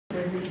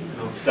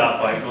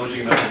start by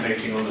acknowledging that I'm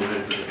meeting on the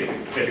lands of the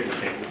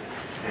Gadigal people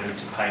and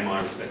to pay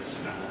my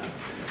respects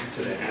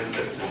to their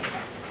ancestors.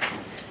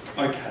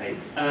 Okay,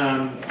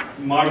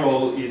 my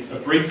role is a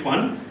brief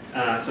one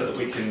so that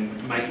we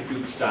can make a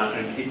good start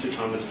and keep to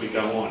time as we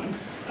go on.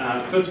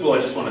 First of all,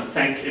 I just want to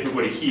thank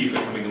everybody here for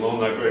coming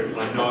along.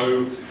 I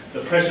know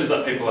the pressures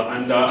that people are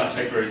under. I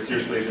take very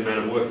seriously the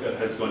amount of work that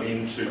has gone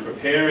into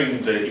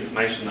preparing the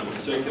information that was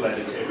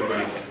circulated to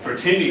everybody for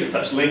attending at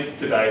such length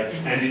today,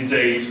 and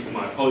indeed,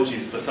 my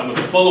apologies for some of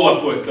the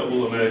follow-up work that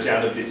will emerge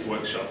out of this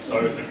workshop.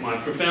 So my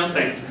profound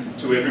thanks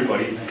to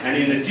everybody. And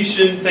in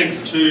addition,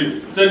 thanks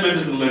to certain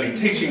members of the Learning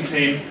Teaching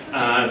team,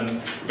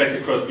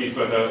 Rebecca Crosby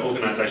for her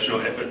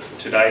organisational efforts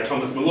today,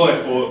 Thomas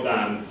Malloy for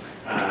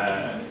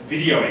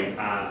videoing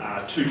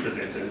our two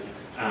presenters.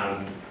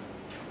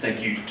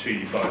 Thank you to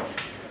you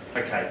both.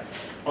 Okay,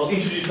 I'll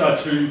introduce our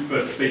two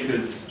first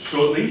speakers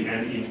shortly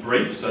and in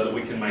brief so that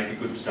we can make a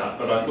good start,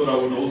 but I thought I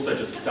would also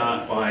just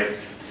start by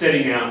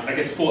setting out, I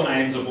guess, 4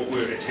 aims of what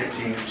we're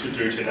attempting to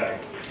do today.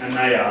 And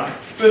they are,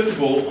 first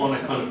of all, on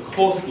a kind of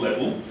course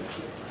level,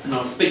 and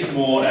I'll speak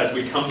more as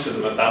we come to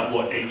them about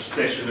what each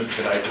session of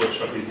today's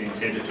workshop is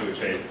intended to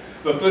achieve.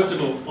 But first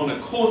of all, on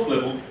a course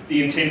level,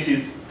 the intent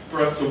is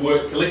for us to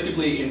work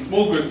collectively in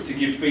small groups to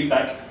give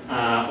feedback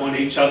on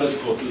each other's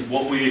courses,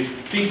 what we're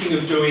thinking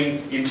of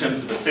doing in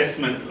terms of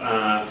assessment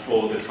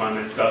for the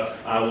trimester,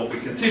 what we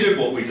considered,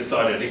 what we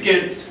decided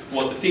against,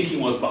 what the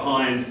thinking was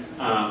behind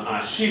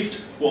our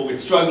shift, what we're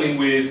struggling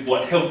with,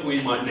 what help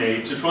we might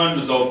need to try and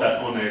resolve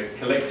that on a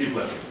collective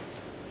level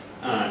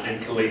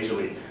and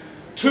collegially.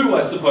 2,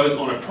 I suppose,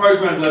 on a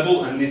program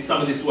level, and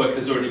some of this work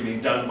has already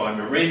been done by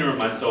Marina and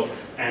myself,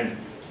 and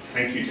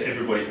thank you to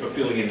everybody for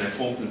filling in their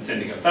forms and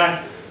sending it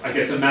back. I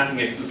guess a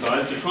mapping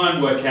exercise to try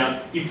and work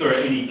out if there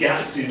are any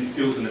gaps in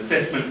skills and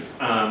assessment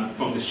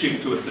from the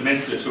shift to a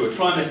semester to a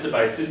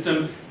trimester-based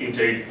system,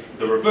 indeed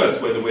the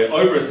reverse, whether we're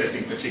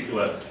over-assessing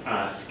particular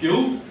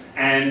skills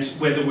and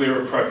whether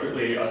we're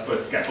appropriately, I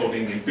suppose,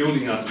 scaffolding and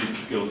building our student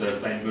skills as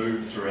they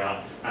move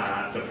throughout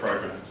the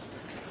programs.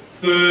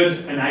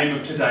 Third, an aim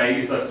of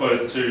today is, I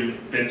suppose, to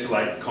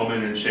ventilate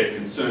common and shared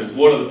concerns.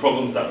 What are the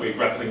problems that we're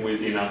grappling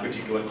with in our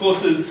particular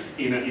courses,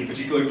 in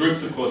particular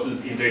groups of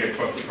courses, indeed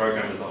across the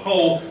program as a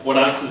whole? What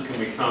answers can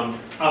we come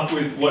up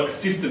with? What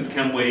assistance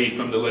can we,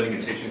 from the learning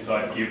and teaching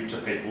side, give to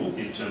people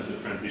in terms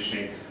of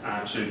transitioning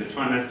to the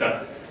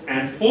trimester?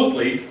 And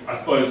fourthly, I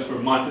suppose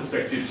from my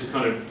perspective, to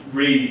kind of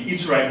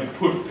reiterate and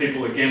put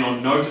people again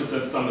on notice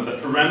of some of the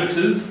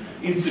parameters,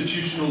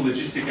 institutional,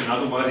 logistic and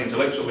otherwise,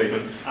 intellectual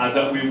even,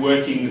 that we're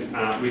working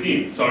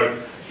within. So,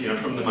 you know,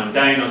 from the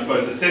mundane, I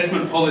suppose,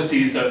 assessment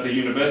policies at the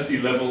university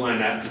level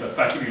and at the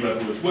faculty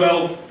level as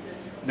well,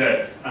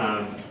 the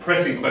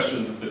pressing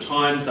questions of the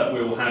times that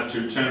we will have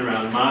to turn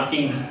around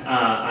marking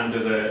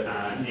under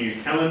the new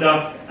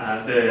calendar,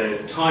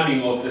 the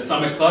timing of the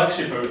summer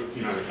clerkship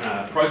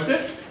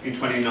process in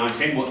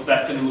 2019, what's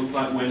that going to look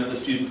like, when are the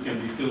students going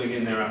to be filling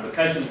in their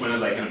applications, when are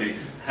they going to be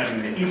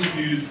having their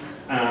interviews,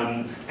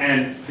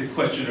 and the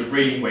question of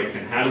reading week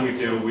and how do we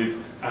deal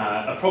with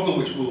a problem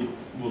which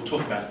we'll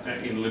talk about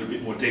in a little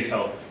bit more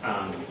detail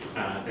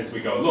as we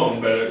go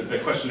along, but the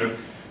question of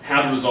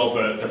how to resolve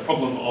the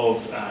problem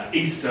of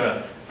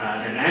Easter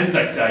and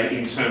Anzac Day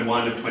in term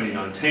 1 of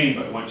 2019,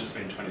 but it won't just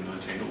be in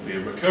 2019, it will be a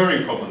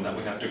recurring problem that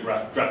we have to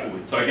grapple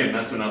with. So again,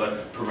 that's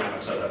another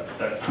parameter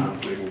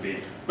that we will be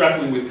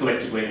grappling with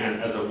collectively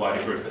and as a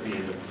wider group at the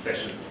end of the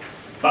session.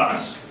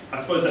 But I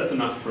suppose that's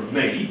enough from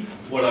me.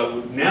 What I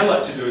would now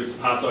like to do is to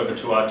pass over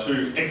to our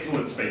 2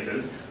 excellent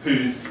speakers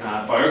whose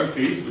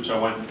biographies, which I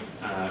won't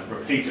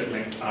repeat at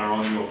length, are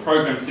on your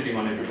program sitting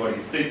on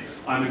everybody's seats.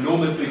 I'm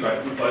enormously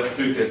grateful both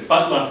to Des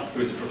Butler,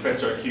 who is a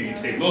professor at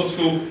QUT Law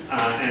School,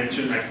 and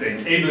to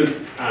Maxine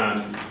Evers,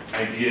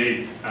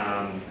 ABE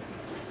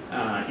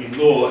in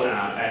law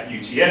at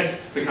UTS,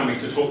 for coming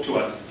to talk to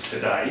us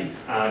today.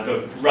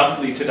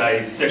 Roughly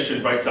today's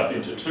session breaks up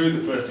into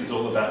 2. The first is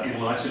all about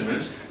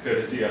enlightenment,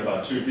 courtesy of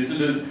our 2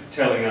 visitors,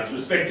 telling us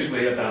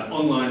respectively about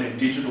online and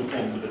digital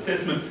forms of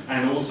assessment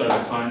and also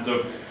the kinds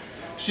of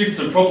shifts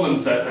and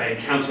problems that they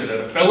encountered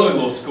at a fellow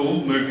law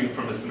school, moving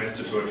from a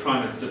semester to a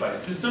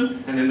trimester-based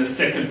system. And then the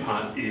second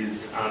part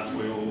is us,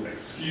 we will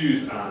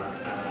excuse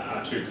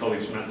our 2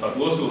 colleagues from outside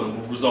law school and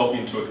we'll resolve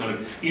into a kind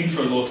of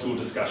intra-law school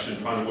discussion,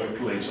 trying to work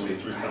collegially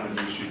through some of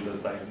the issues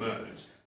as they emerge.